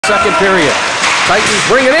second period. Titans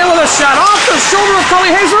bring it in with a shot off the shoulder of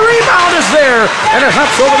Cully Hayes. The rebound is there, and it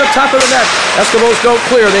hops over the top of the net. Eskimos don't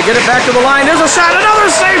clear. They get it back to the line. There's a shot.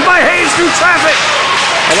 Another save by Hayes through traffic.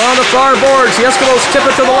 Along the far boards, the Eskimos tip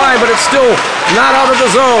it to the line, but it's still not out of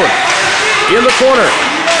the zone. In the corner,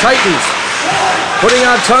 Titans putting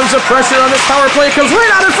on tons of pressure on this power play. Comes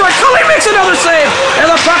right out in front. Cully makes another save,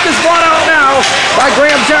 and the puck is brought out now by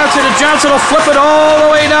Graham Johnson, and Johnson will flip it all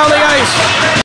the way down the ice.